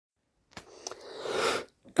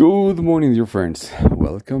Good morning, dear friends.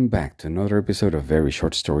 Welcome back to another episode of Very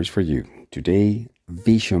Short Stories for You. Today,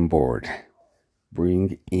 Vision Board.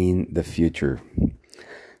 Bring in the future.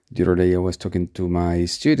 The other day I was talking to my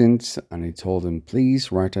students and I told them,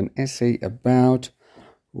 please write an essay about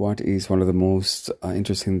what is one of the most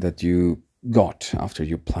interesting that you got after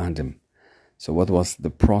you planned them. So what was the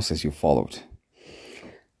process you followed?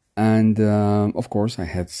 And of course, I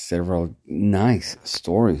had several nice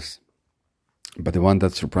stories. But the one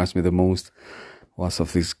that surprised me the most was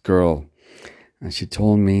of this girl. And she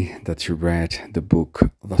told me that she read the book,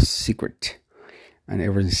 The Secret. And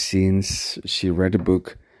ever since she read the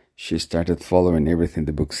book, she started following everything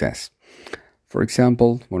the book says. For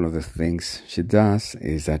example, one of the things she does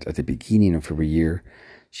is that at the beginning of every year,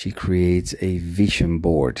 she creates a vision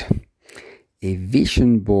board. A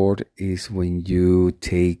vision board is when you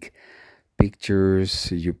take pictures,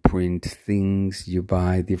 you print things, you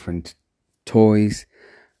buy different toys,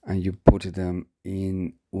 and you put them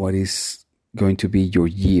in what is going to be your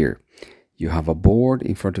year. You have a board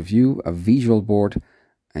in front of you, a visual board,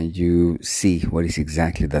 and you see what is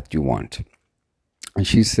exactly that you want. And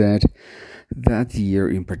she said that year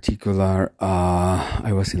in particular,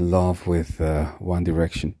 I was in love with One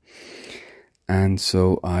Direction. And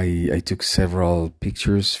so I took several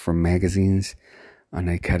pictures from magazines and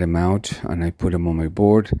I cut them out and I put them on my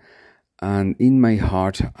board. And in my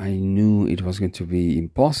heart, I knew it was going to be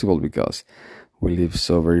impossible because we live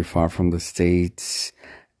so very far from the States.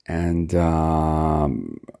 And I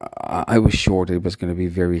was sure that it was going to be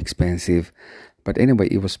very expensive. But anyway,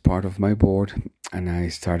 it was part of my board. And I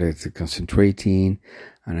started concentrating.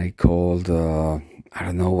 And I called, I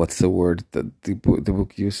don't know what's the word that the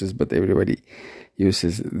book uses, but everybody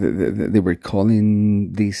uses. They were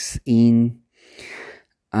calling this in.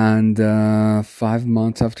 And 5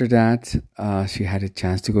 months after that, she had a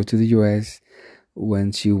chance to go to the US.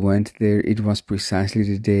 When she went there, it was precisely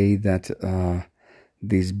the day that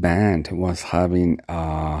this band was having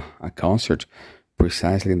a concert,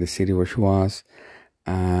 precisely in the city where she was.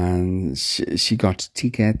 And she got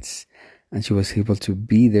tickets, and she was able to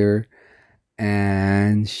be there.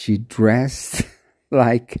 And she dressed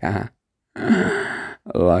like a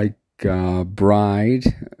bride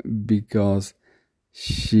because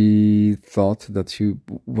she thought that she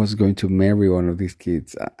was going to marry one of these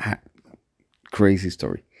kids. Crazy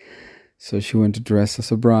story. So she went to dress as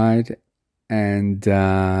a bride, and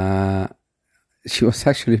she was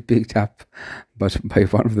actually picked up by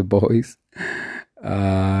one of the boys.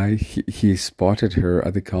 He spotted her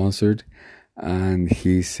at the concert, and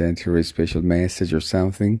he sent her a special message or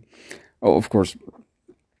something. Oh, of course,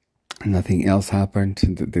 nothing else happened.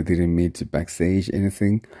 They didn't meet backstage,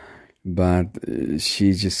 anything. But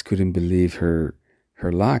she just couldn't believe her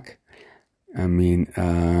luck. I mean,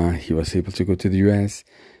 he was able to go to the US.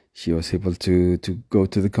 She was able to go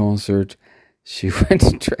to the concert. She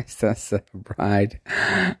went dressed as a bride.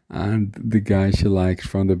 And the guy she liked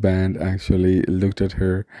from the band actually looked at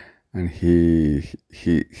her, and he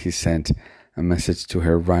sent a message to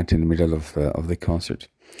her right in the middle of the concert.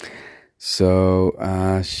 So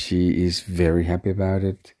she is very happy about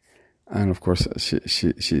it. And of course,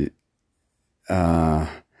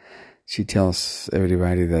 she tells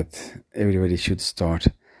everybody that everybody should start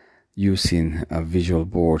using a visual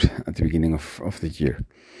board at the beginning of the year.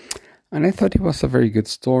 And I thought it was a very good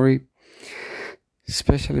story,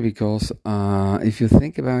 especially because if you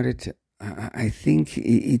think about it, I think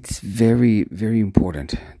it's very, very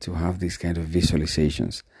important to have these kind of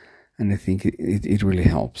visualizations. And I think it really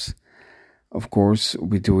helps. Of course,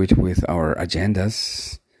 we do it with our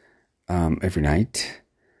agendas every night.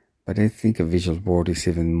 But I think a visual board is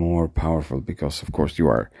even more powerful because, of course, you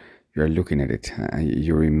are looking at it,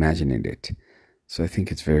 you're imagining it. So I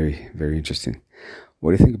think it's very, very interesting.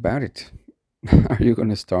 What do you think about it? Are you going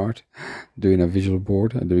to start doing a visual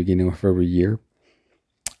board at the beginning of every year?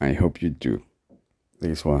 I hope you do.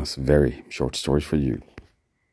 This was Very Short Stories for You.